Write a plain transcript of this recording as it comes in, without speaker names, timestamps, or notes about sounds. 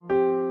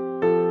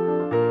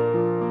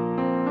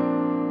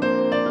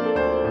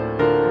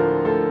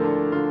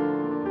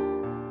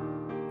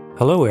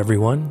Hello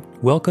everyone,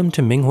 welcome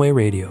to Minghui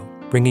Radio,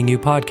 bringing you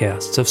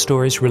podcasts of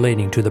stories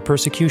relating to the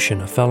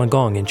persecution of Falun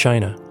Gong in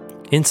China,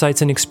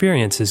 insights and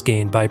experiences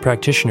gained by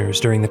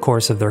practitioners during the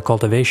course of their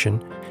cultivation,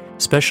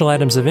 special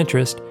items of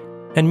interest,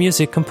 and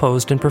music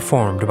composed and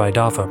performed by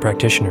DAFA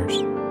practitioners.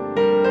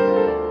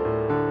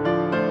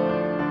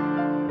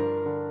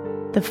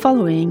 The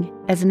following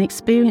is an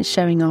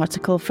experience-sharing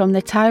article from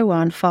the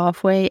Taiwan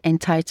Faraway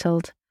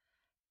entitled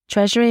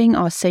Treasuring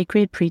Our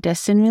Sacred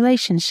Predestined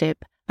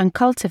Relationship and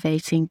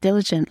Cultivating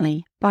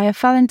Diligently by a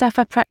Falun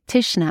Dafa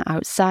practitioner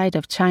outside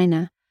of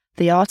China.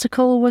 The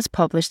article was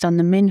published on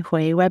the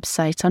Minghui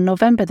website on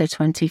November the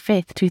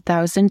 25th,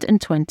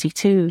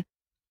 2022.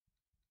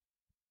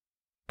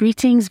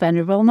 Greetings,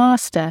 Venerable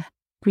Master.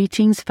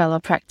 Greetings, fellow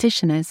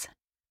practitioners.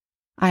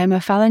 I am a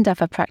Falun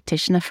Dafa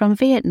practitioner from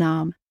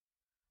Vietnam.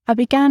 I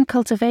began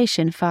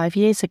cultivation 5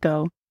 years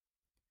ago.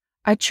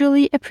 I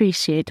truly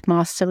appreciate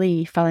Master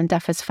Li, Falun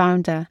Dafa's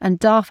founder, and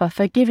DAFA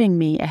for giving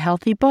me a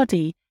healthy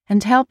body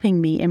and helping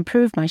me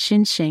improve my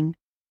Xinxing.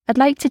 I'd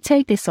like to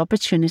take this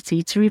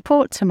opportunity to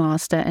report to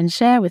Master and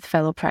share with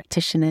fellow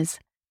practitioners.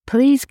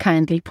 Please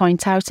kindly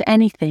point out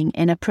anything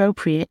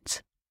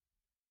inappropriate.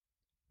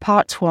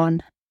 Part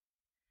 1.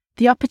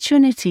 The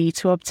opportunity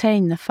to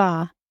obtain the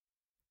Fa.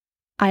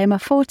 I am a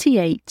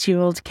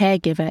 48-year-old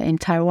caregiver in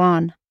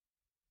Taiwan.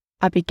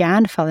 I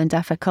began Falun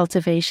Dafa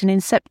cultivation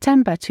in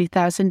September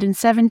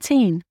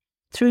 2017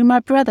 through my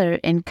brother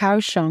in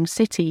Kaohsiung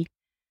City.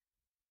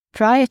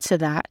 Prior to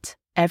that,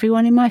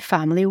 everyone in my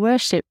family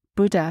worshipped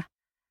Buddha,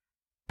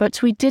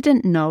 but we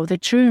didn't know the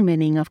true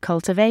meaning of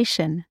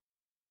cultivation.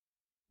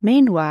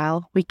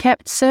 Meanwhile, we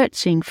kept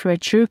searching for a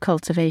true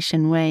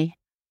cultivation way.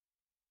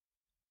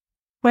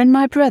 When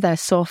my brother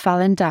saw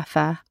Falun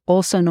Dafa,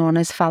 also known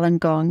as Falun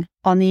Gong,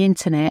 on the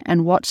internet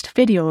and watched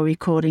video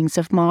recordings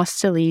of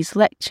Master Li's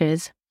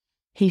lectures,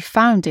 he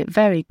found it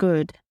very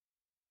good.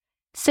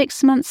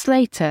 6 months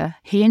later,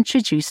 he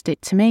introduced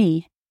it to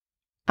me.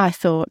 I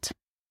thought,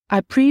 I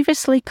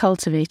previously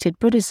cultivated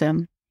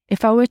Buddhism.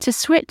 If I were to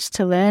switch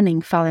to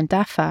learning Falun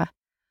Dafa,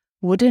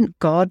 wouldn't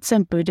gods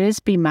and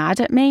Buddhas be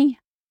mad at me?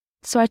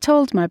 So I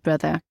told my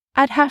brother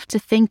I'd have to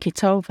think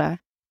it over.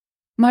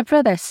 My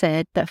brother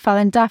said that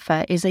Falun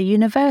Dafa is a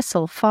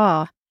universal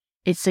Fa.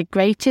 It's the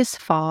greatest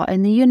Fa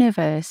in the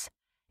universe,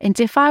 and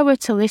if I were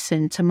to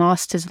listen to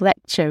Master's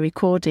lecture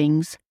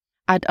recordings,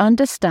 I'd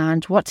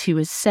understand what he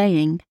was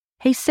saying.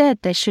 He said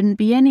there shouldn't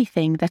be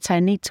anything that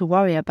I need to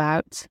worry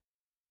about.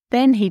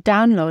 Then he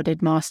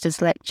downloaded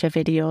Master's lecture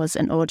videos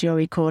and audio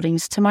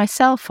recordings to my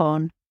cell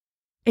phone.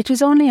 It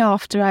was only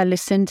after I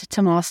listened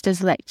to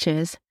Master's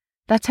lectures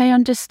that I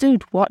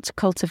understood what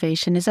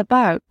cultivation is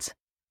about.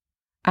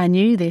 I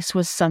knew this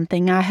was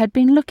something I had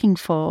been looking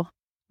for.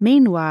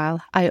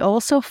 Meanwhile, I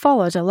also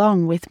followed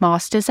along with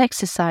Master's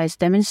exercise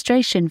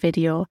demonstration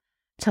video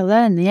to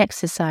learn the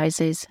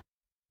exercises.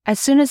 As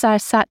soon as I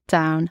sat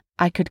down,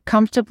 I could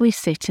comfortably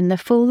sit in the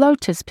full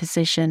lotus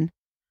position.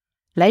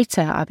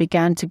 Later, I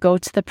began to go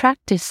to the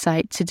practice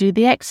site to do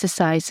the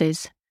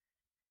exercises.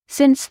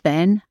 Since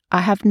then,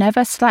 I have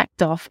never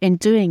slacked off in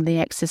doing the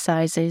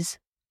exercises.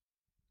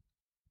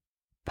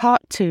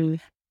 Part 2.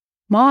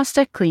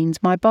 Master cleaned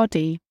my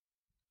body.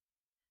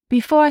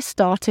 Before I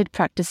started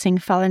practicing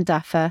Falun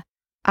Dafa,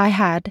 I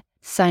had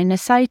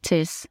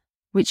sinusitis,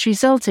 which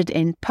resulted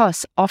in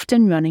pus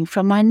often running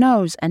from my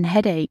nose and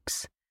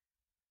headaches.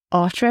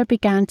 After I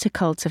began to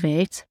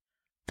cultivate,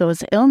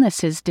 those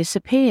illnesses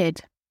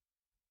disappeared.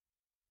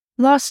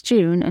 Last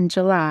June and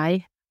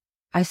July,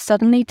 I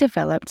suddenly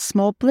developed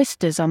small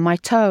blisters on my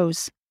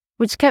toes,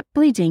 which kept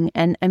bleeding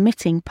and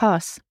emitting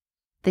pus.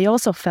 They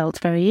also felt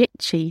very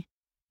itchy.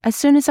 As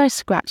soon as I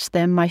scratched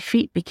them, my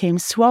feet became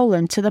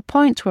swollen to the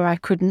point where I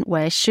couldn't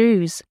wear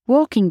shoes.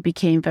 Walking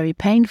became very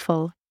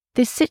painful.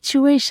 This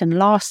situation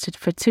lasted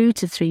for 2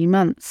 to 3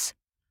 months.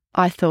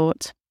 I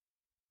thought,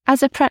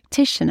 as a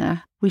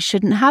practitioner, we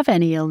shouldn't have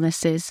any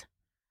illnesses.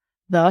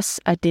 Thus,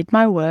 I did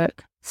my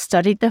work,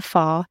 studied the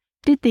Fa,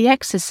 did the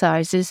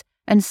exercises,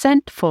 and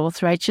sent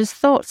forth righteous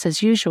thoughts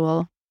as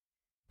usual.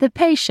 The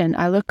patient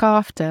I look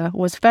after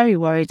was very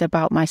worried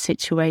about my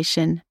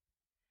situation.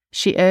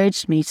 She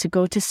urged me to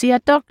go to see a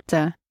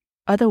doctor,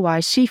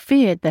 otherwise she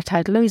feared that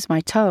I'd lose my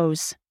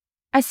toes.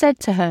 I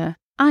said to her,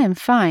 I am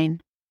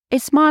fine.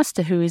 It's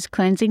Master who is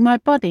cleansing my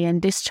body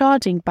and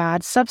discharging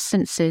bad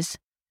substances.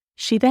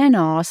 She then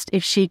asked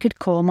if she could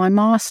call my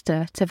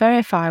Master to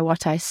verify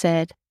what I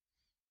said.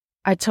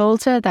 I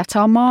told her that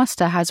our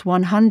Master has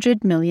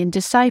 100 million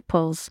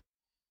disciples.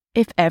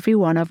 If every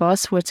one of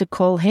us were to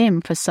call him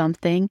for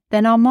something,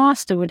 then our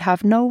Master would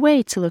have no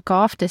way to look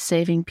after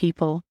saving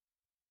people.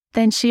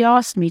 Then she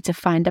asked me to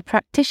find a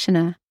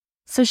practitioner,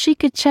 so she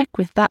could check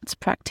with that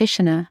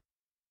practitioner.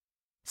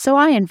 So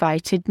I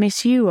invited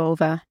Miss Yu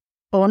over.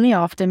 Only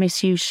after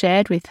Miss Yu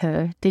shared with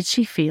her did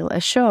she feel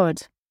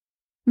assured.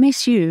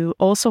 Miss Yu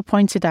also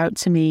pointed out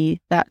to me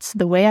that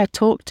the way I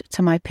talked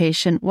to my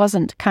patient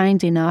wasn't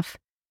kind enough,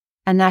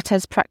 and that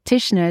as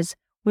practitioners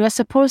we are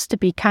supposed to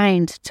be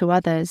kind to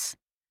others.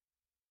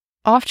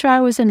 After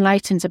I was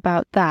enlightened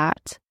about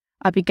that,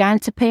 I began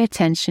to pay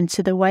attention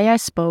to the way I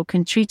spoke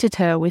and treated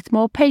her with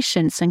more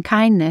patience and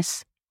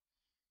kindness.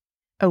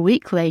 A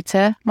week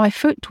later, my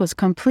foot was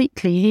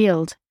completely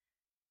healed.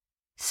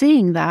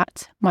 Seeing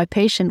that, my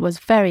patient was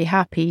very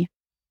happy.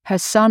 Her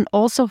son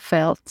also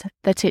felt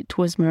that it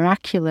was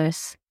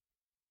miraculous.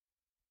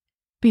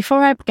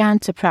 Before I began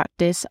to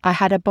practice, I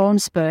had a bone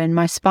spur in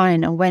my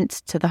spine and went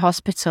to the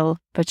hospital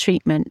for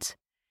treatment,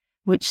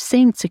 which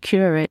seemed to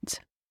cure it.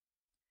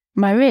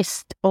 My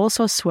wrist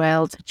also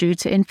swelled due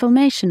to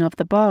inflammation of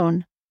the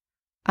bone,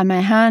 and my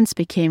hands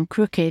became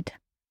crooked.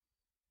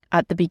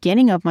 At the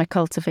beginning of my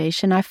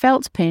cultivation, I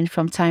felt pain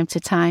from time to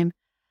time.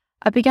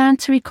 I began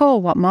to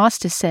recall what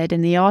Master said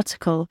in the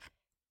article,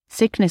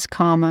 Sickness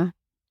Karma,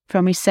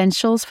 from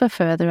Essentials for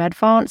Further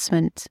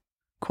Advancement.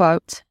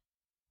 Quote,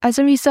 "As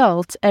a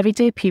result,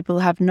 everyday people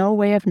have no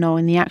way of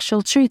knowing the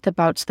actual truth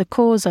about the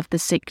cause of the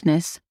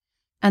sickness,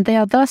 and they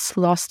are thus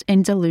lost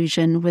in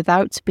delusion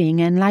without being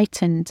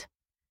enlightened.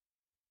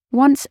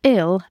 Once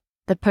ill,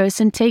 the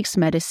person takes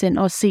medicine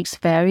or seeks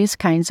various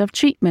kinds of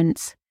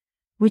treatments,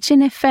 which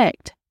in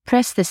effect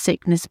press the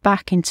sickness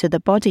back into the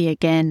body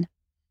again."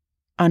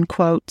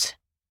 Unquote.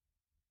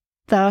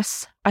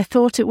 Thus, I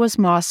thought it was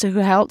Master who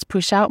helped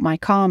push out my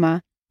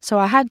karma, so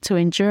I had to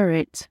endure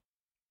it.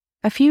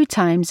 A few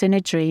times in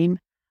a dream,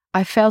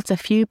 I felt a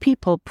few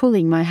people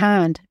pulling my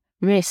hand,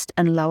 wrist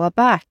and lower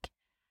back.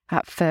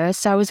 At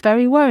first, I was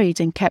very worried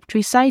and kept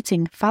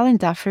reciting, Falun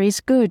Dafa is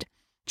good,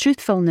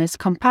 truthfulness,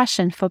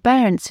 compassion,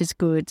 forbearance is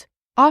good.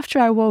 After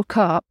I woke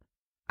up,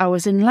 I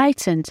was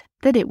enlightened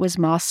that it was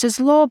Master's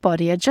law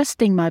body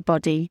adjusting my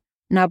body.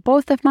 Now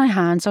both of my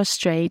hands are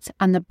straight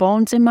and the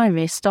bones in my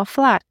wrist are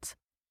flat.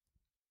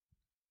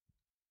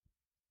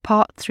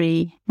 Part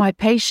 3. My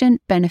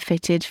patient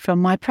benefited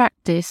from my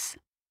practice.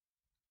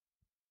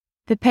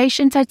 The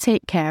patient I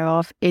take care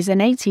of is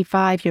an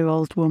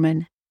 85-year-old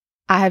woman.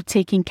 I have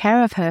taken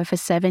care of her for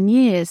 7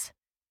 years.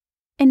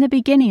 In the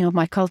beginning of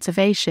my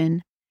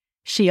cultivation,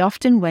 she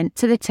often went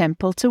to the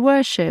temple to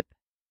worship.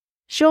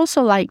 She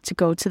also liked to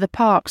go to the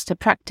parks to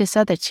practice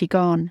other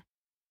Qigong.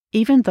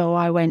 Even though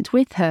I went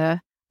with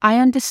her, I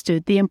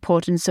understood the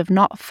importance of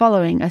not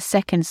following a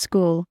second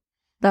school.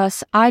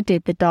 Thus, I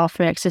did the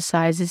Dafa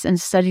exercises and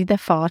studied the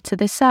Fa to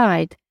the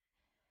side.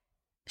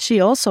 She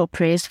also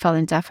praised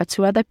Falun Dafa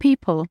to other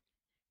people,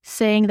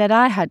 saying that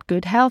I had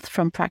good health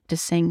from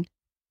practicing.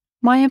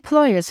 My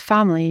employer's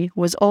family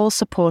was all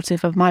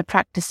supportive of my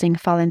practicing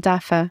Falun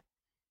Dafa.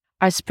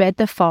 I spread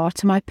the Fa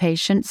to my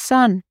patient's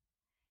son.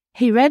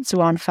 He read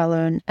Zhuan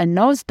Falun and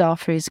knows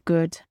Dafa is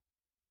good.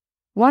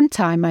 One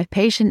time my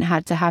patient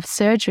had to have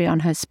surgery on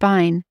her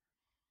spine.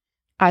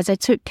 As I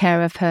took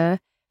care of her,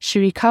 she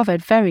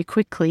recovered very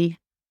quickly.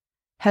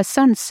 Her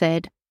son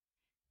said,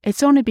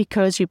 "It's only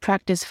because you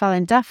practice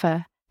Falun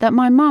Dafa that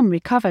my mum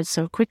recovered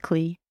so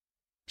quickly.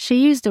 She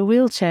used a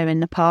wheelchair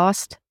in the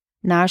past.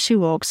 Now she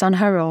walks on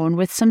her own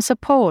with some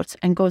support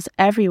and goes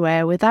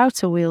everywhere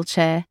without a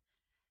wheelchair.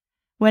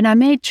 When I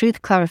made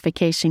truth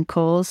clarification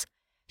calls,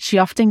 she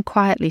often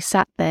quietly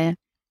sat there,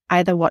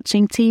 either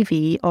watching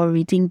TV or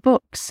reading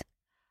books.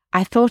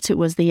 I thought it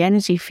was the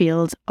energy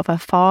field of a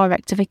Fa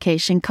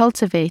rectification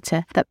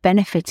cultivator that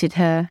benefited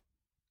her."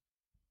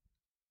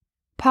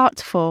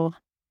 Part 4.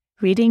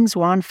 Reading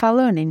Zhuan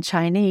Falun in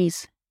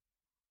Chinese.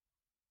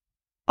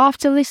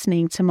 After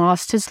listening to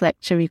Master's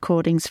lecture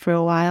recordings for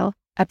a while,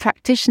 a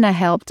practitioner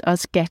helped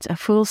us get a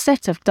full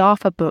set of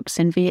Dafa books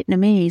in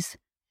Vietnamese.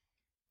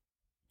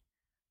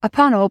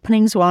 Upon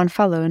opening Zhuan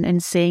Falun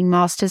and seeing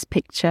Master's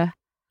picture,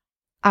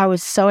 I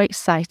was so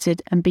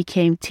excited and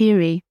became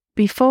teary.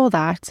 Before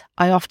that,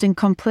 I often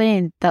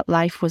complained that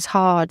life was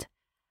hard,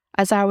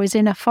 as I was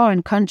in a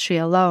foreign country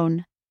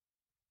alone.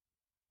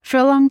 For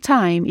a long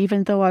time,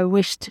 even though I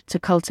wished to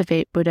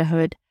cultivate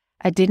Buddhahood,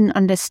 I didn't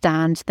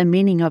understand the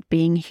meaning of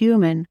being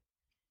human.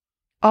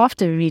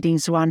 After reading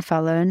Zhuan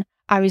Falun,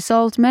 I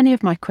resolved many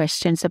of my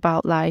questions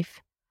about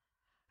life.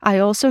 I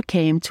also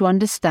came to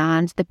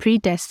understand the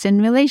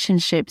predestined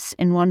relationships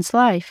in one's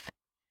life.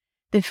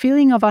 The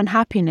feeling of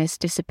unhappiness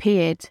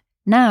disappeared.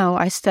 Now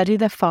I study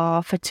the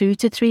Fa for 2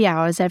 to 3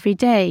 hours every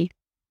day.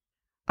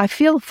 I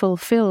feel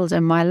fulfilled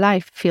and my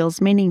life feels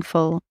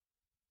meaningful.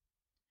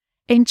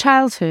 In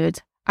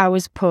childhood, I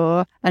was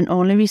poor and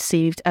only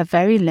received a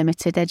very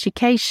limited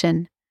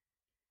education.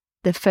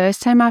 The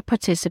first time I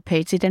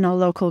participated in a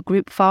local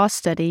group Fa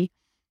study,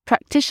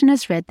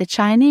 practitioners read the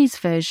Chinese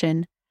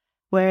version,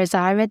 whereas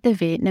I read the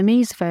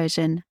Vietnamese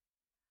version.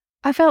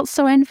 I felt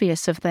so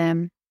envious of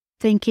them,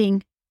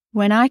 thinking,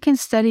 when I can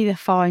study the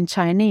Fa in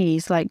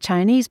Chinese like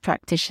Chinese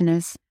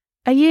practitioners.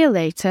 A year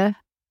later,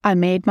 I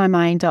made my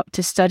mind up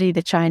to study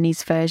the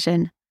Chinese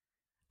version.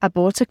 I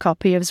bought a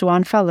copy of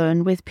Zhuan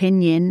Falun with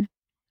pinyin.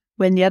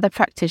 When the other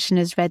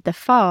practitioners read the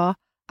Fa,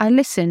 I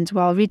listened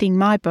while reading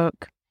my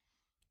book.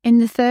 In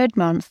the 3rd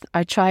month,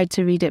 I tried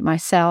to read it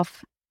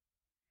myself.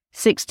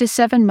 6 to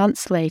 7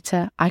 months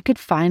later, I could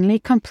finally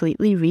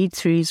completely read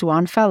through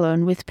Zhuan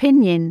Falun with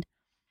pinyin.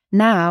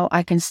 Now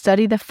I can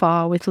study the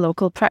Fa with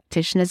local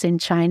practitioners in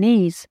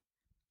Chinese.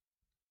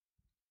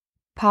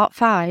 Part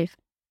 5.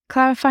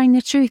 clarifying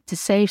the truth to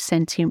save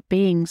sentient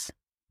beings.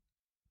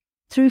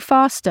 Through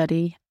far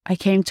study, I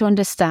came to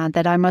understand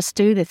that I must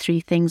do the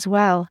 3 things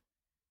well.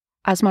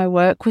 As my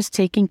work was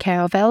taking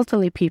care of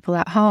elderly people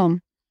at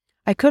home,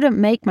 I couldn't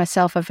make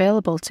myself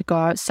available to go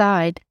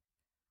outside.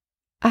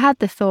 I had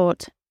the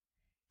thought,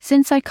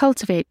 since I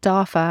cultivate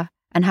Dharfa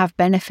and have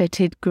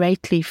benefited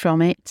greatly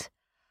from it,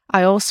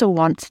 I also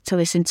want to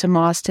listen to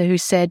Master who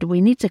said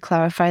we need to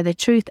clarify the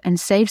truth and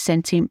save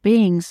sentient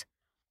beings.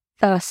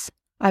 Thus,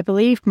 I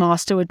believed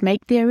Master would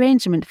make the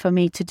arrangement for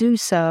me to do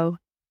so.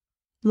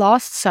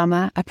 Last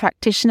summer, a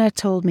practitioner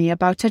told me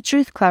about a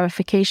truth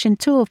clarification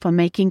tool for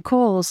making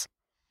calls.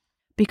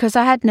 Because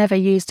I had never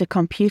used a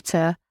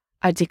computer,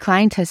 I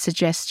declined her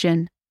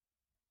suggestion.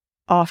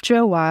 After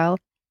a while,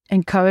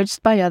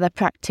 encouraged by other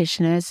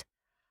practitioners,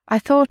 I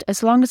thought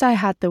as long as I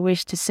had the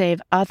wish to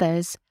save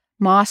others,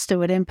 Master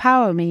would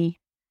empower me.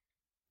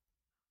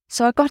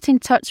 So I got in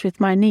touch with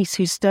my niece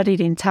who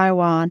studied in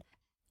Taiwan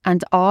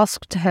and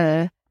asked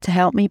her to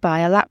help me buy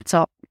a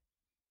laptop.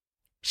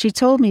 She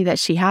told me that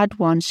she had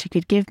one she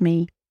could give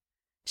me.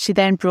 She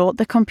then brought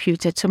the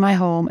computer to my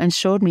home and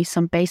showed me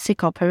some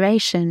basic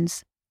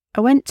operations.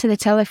 I went to the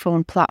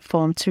telephone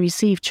platform to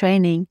receive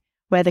training,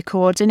 where the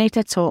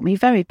coordinator taught me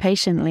very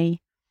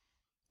patiently.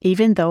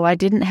 Even though I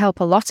didn't help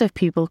a lot of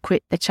people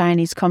quit the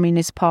Chinese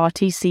Communist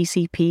Party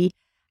 (CCP)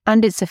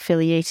 and its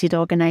affiliated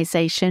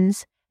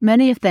organizations,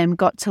 many of them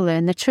got to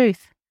learn the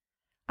truth.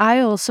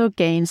 I also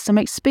gained some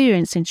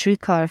experience in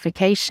truth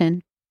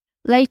clarification.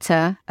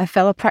 Later, a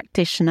fellow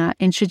practitioner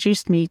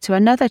introduced me to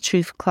another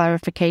truth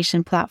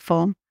clarification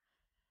platform,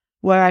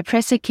 where I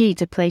press a key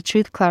to play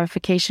truth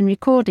clarification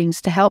recordings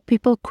to help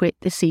people quit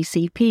the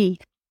CCP.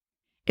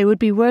 It would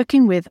be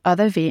working with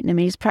other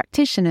Vietnamese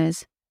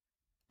practitioners.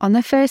 On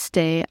the first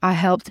day, I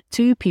helped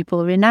 2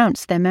 people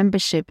renounce their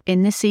membership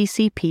in the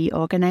CCP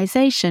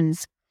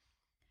organizations.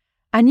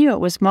 I knew it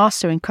was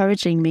Master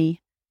encouraging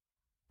me.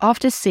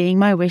 After seeing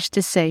my wish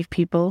to save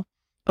people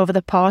over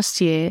the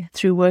past year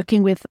through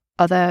working with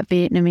other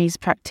Vietnamese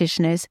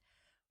practitioners,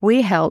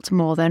 we helped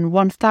more than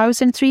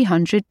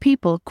 1,300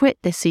 people quit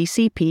the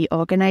CCP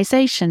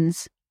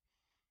organizations.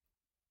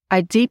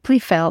 I deeply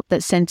felt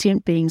that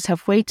sentient beings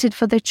have waited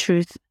for the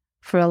truth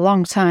for a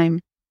long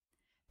time.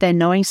 Their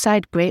knowing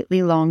side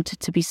greatly longed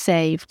to be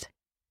saved.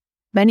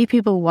 Many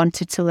people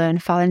wanted to learn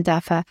Falun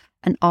Dafa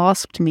and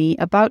asked me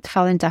about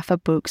Falun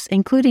Dafa books,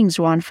 including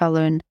Zhuan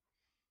Falun.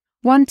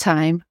 One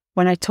time,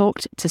 when I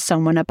talked to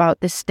someone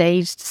about the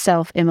staged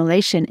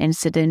self-immolation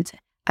incident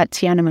at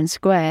Tiananmen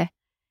Square,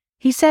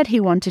 he said he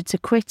wanted to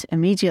quit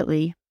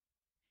immediately.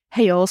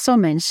 He also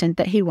mentioned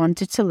that he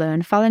wanted to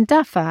learn Falun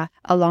Dafa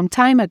a long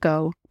time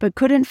ago, but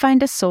couldn't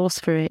find a source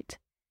for it.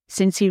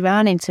 Since he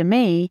ran into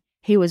me,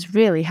 he was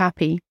really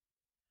happy.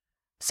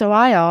 So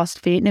I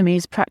asked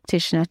Vietnamese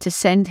practitioner to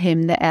send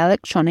him the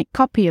electronic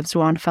copy of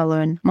Zhuan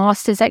Falun,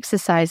 Master's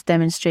exercise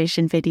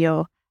demonstration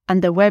video,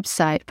 and the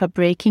website for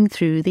breaking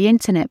through the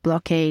internet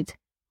blockade.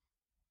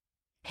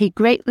 He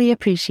greatly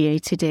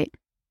appreciated it.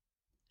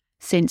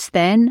 Since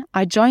then,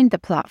 I joined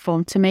the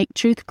platform to make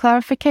truth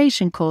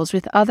clarification calls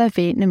with other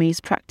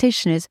Vietnamese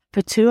practitioners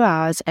for 2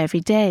 hours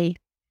every day.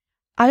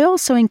 I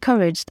also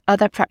encouraged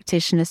other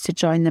practitioners to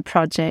join the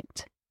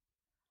project.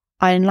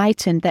 I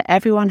enlightened that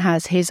everyone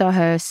has his or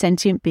her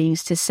sentient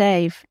beings to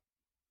save.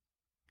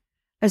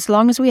 As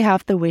long as we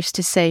have the wish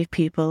to save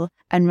people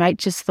and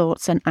righteous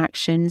thoughts and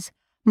actions,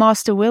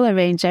 Master will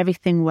arrange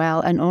everything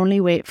well and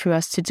only wait for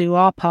us to do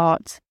our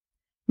part.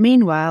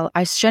 Meanwhile,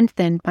 I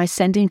strengthened my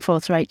sending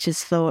forth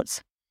righteous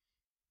thoughts.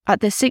 At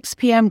the 6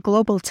 p.m.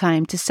 global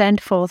time to send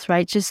forth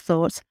righteous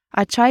thoughts,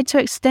 I tried to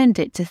extend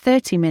it to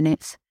 30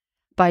 minutes.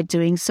 By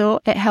doing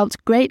so, it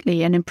helped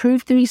greatly and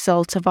improved the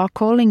result of our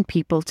calling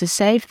people to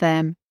save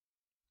them.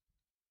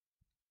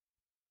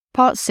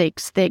 Part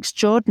 6. The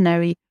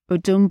Extraordinary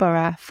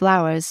Udumbara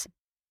Flowers.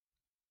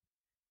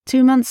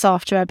 2 months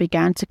after I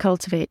began to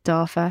cultivate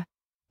Dharfa,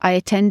 I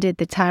attended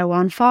the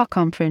Taiwan Far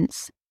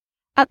Conference.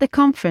 At the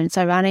conference,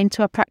 I ran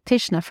into a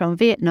practitioner from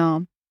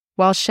Vietnam.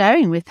 While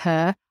sharing with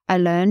her, I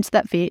learned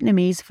that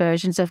Vietnamese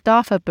versions of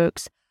Dharfa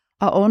books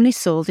are only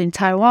sold in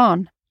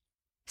Taiwan.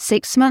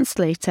 6 months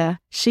later,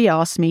 she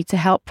asked me to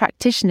help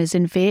practitioners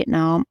in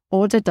Vietnam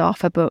order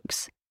Dharfa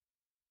books.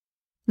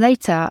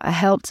 Later, I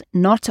helped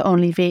not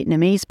only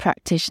Vietnamese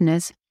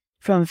practitioners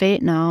from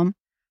Vietnam,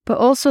 but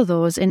also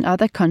those in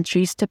other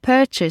countries to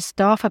purchase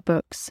Dharfa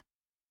books.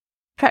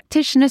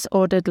 Practitioners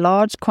ordered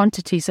large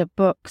quantities of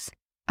books,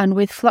 and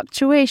with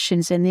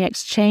fluctuations in the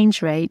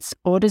exchange rates,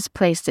 orders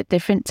placed at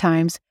different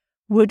times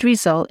would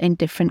result in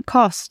different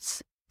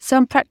costs.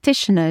 Some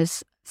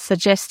practitioners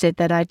suggested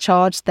that I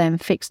charge them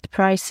fixed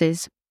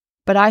prices,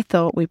 but I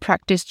thought we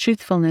practiced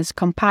truthfulness,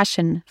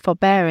 compassion,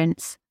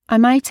 forbearance. I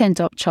might end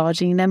up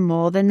charging them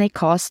more than they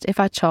cost if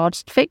I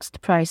charged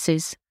fixed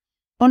prices.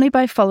 Only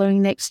by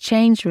following the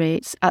exchange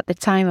rates at the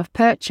time of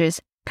purchase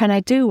can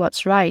I do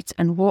what's right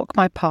and walk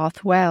my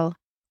path well.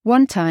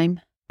 One time,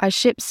 I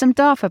shipped some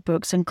Dharfa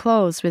books and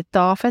clothes with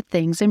Dharfa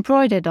things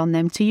embroidered on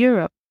them to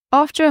Europe.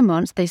 After a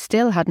month, they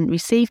still hadn't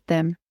received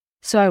them,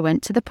 so I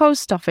went to the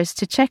post office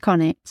to check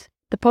on it.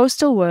 The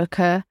postal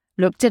worker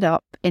looked it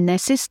up in their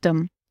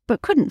system,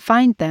 but couldn't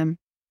find them.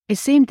 It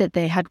seemed that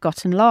they had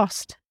gotten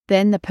lost.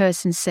 Then the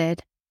person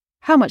said,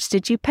 "How much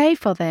did you pay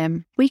for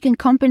them? We can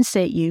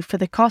compensate you for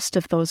the cost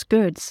of those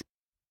goods."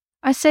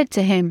 I said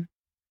to him,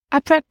 "I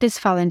practice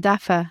Falun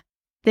Dafa.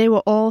 They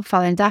were all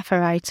Falun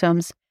Dafa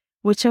items,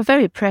 which are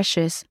very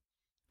precious.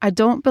 I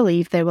don't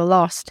believe they were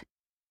lost.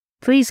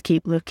 Please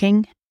keep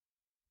looking."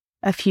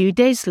 A few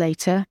days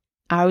later,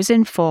 I was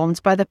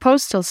informed by the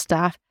postal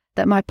staff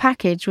that my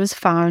package was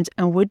found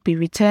and would be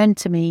returned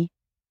to me.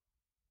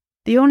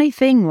 The only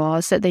thing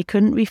was that they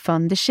couldn't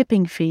refund the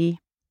shipping fee.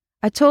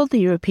 I told the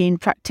European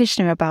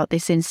practitioner about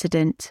this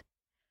incident.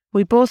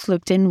 We both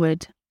looked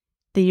inward.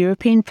 The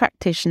European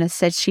practitioner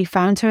said she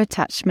found her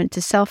attachment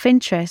to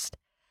self-interest,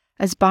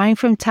 as buying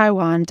from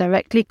Taiwan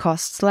directly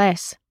costs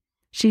less.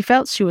 She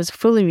felt she was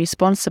fully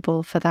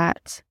responsible for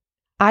that.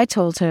 I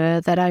told her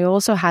that I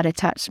also had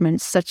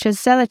attachments such as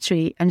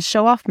zealotry and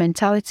show-off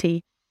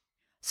mentality,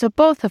 so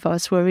both of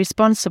us were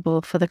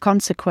responsible for the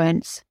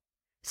consequence.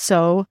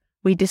 So,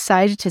 we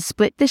decided to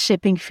split the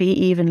shipping fee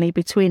evenly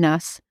between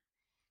us.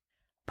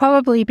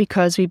 Probably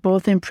because we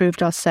both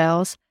improved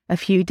ourselves, a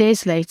few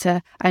days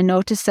later I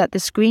noticed that the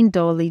screen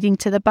door leading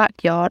to the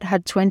backyard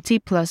had 20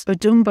 plus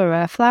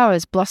Udumbara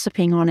flowers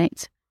blossoming on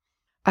it.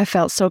 I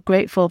felt so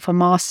grateful for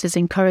Master's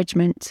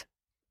encouragement.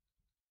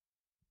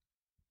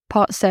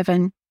 Part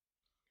 7.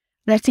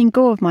 Letting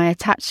go of my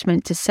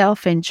attachment to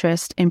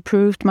self-interest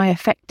improved my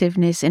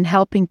effectiveness in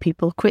helping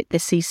people quit the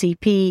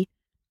CCP.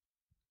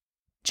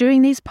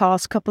 During these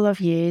past couple of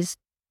years,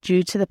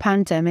 due to the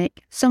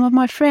pandemic, some of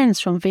my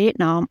friends from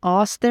Vietnam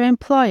asked their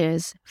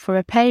employers for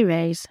a pay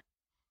raise.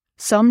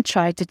 Some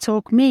tried to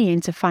talk me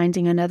into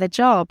finding another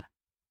job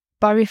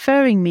by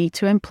referring me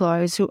to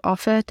employers who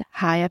offered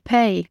higher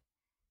pay.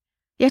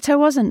 Yet I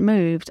wasn't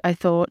moved. I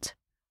thought,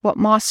 what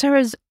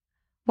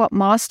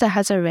Master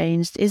has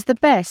arranged is the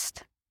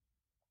best.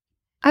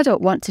 I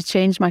don't want to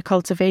change my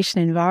cultivation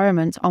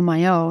environment on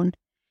my own.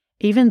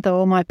 Even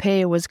though my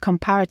pay was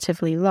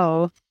comparatively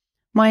low,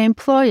 my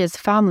employer's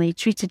family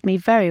treated me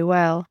very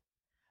well.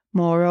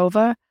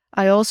 Moreover,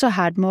 I also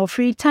had more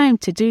free time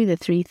to do the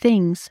 3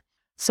 things,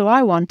 so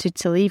I wanted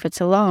to leave it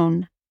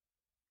alone.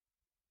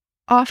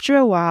 After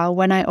a while,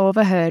 when I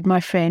overheard my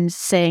friends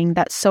saying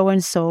that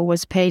so-and-so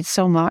was paid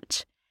so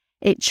much,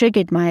 it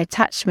triggered my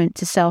attachment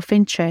to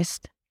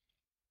self-interest.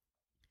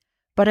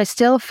 But I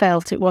still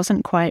felt it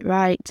wasn't quite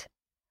right,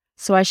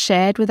 so I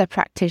shared with a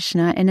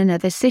practitioner in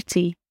another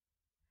city.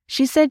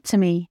 She said to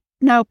me,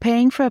 "Now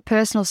paying for a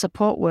personal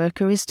support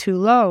worker is too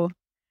low.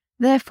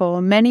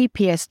 Therefore, many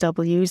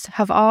PSWs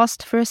have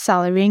asked for a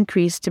salary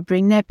increase to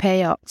bring their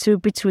pay up to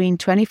between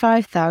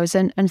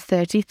 25,000 and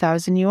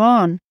 30,000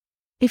 yuan.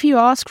 If you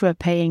ask for a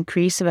pay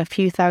increase of a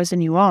few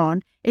thousand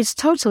yuan, it's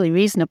totally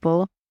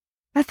reasonable."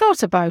 I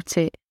thought about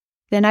it.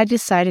 Then I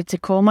decided to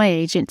call my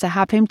agent to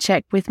have him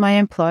check with my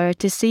employer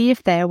to see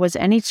if there was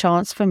any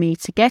chance for me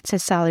to get a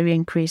salary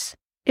increase.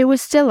 It was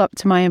still up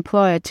to my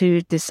employer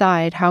to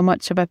decide how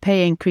much of a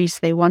pay increase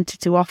they wanted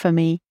to offer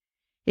me,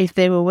 if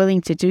they were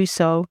willing to do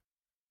so.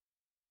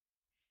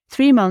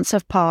 3 months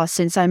have passed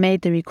since I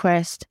made the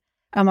request,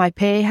 and my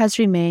pay has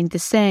remained the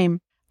same.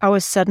 I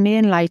was suddenly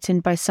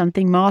enlightened by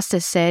something Master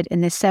said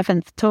in the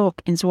 7th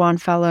talk in Zhuan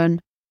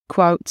Falun.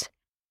 Quote,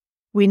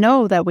 "We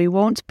know that we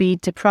won't be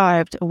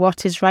deprived of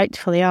what is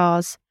rightfully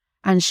ours,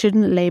 and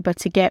shouldn't labour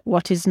to get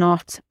what is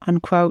not."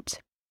 Unquote.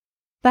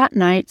 That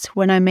night,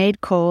 when I made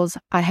calls,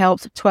 I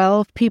helped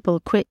 12 people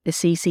quit the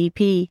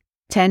CCP.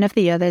 10 of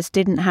the others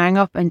didn't hang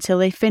up until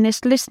they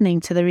finished listening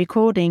to the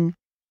recording.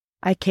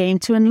 I came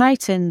to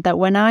enlighten that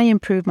when I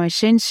improve my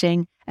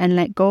Xinxing and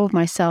let go of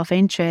my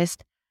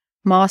self-interest,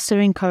 Master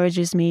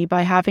encourages me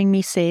by having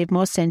me save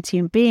more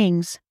sentient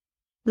beings.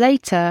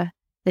 Later,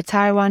 the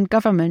Taiwan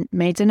government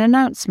made an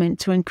announcement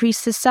to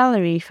increase the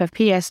salary for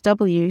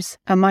PSWs,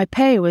 and my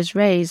pay was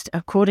raised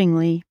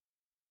accordingly.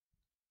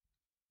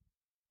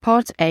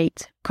 Part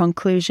 8.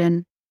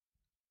 Conclusion.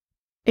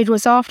 It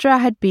was after I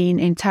had been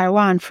in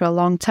Taiwan for a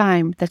long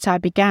time that I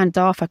began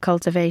Dafa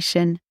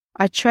cultivation.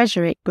 I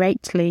treasure it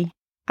greatly.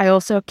 I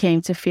also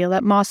came to feel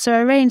that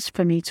Master arranged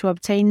for me to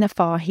obtain the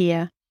Fa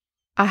here.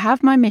 I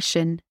have my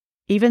mission.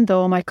 Even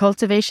though my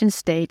cultivation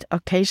state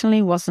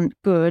occasionally wasn't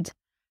good,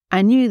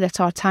 I knew that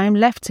our time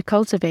left to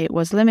cultivate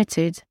was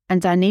limited,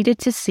 and I needed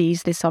to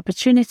seize this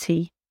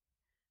opportunity.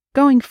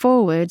 Going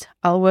forward,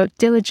 I'll work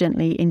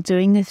diligently in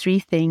doing the 3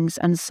 things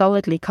and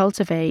solidly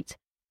cultivate,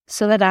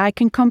 so that I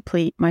can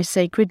complete my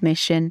sacred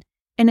mission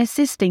in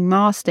assisting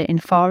Master in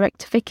Fa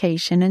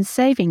rectification and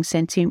saving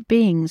sentient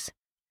beings.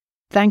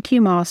 Thank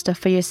you, Master,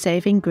 for your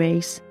saving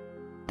grace.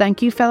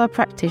 Thank you, fellow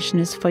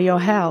practitioners, for your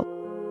help.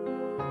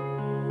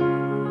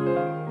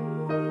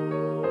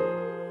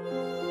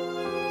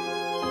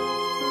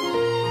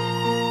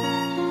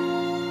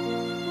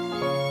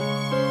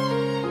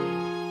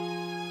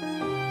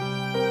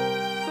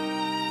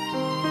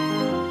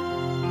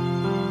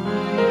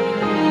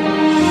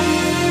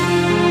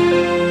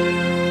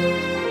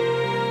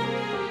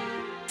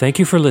 Thank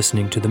you for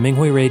listening to the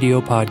Minghui Radio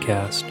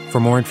podcast.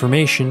 For more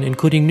information,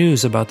 including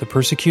news about the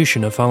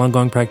persecution of Falun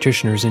Gong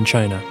practitioners in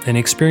China and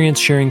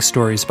experience-sharing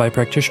stories by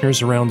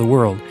practitioners around the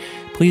world,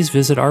 please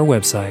visit our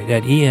website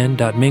at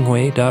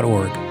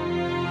en.minghui.org.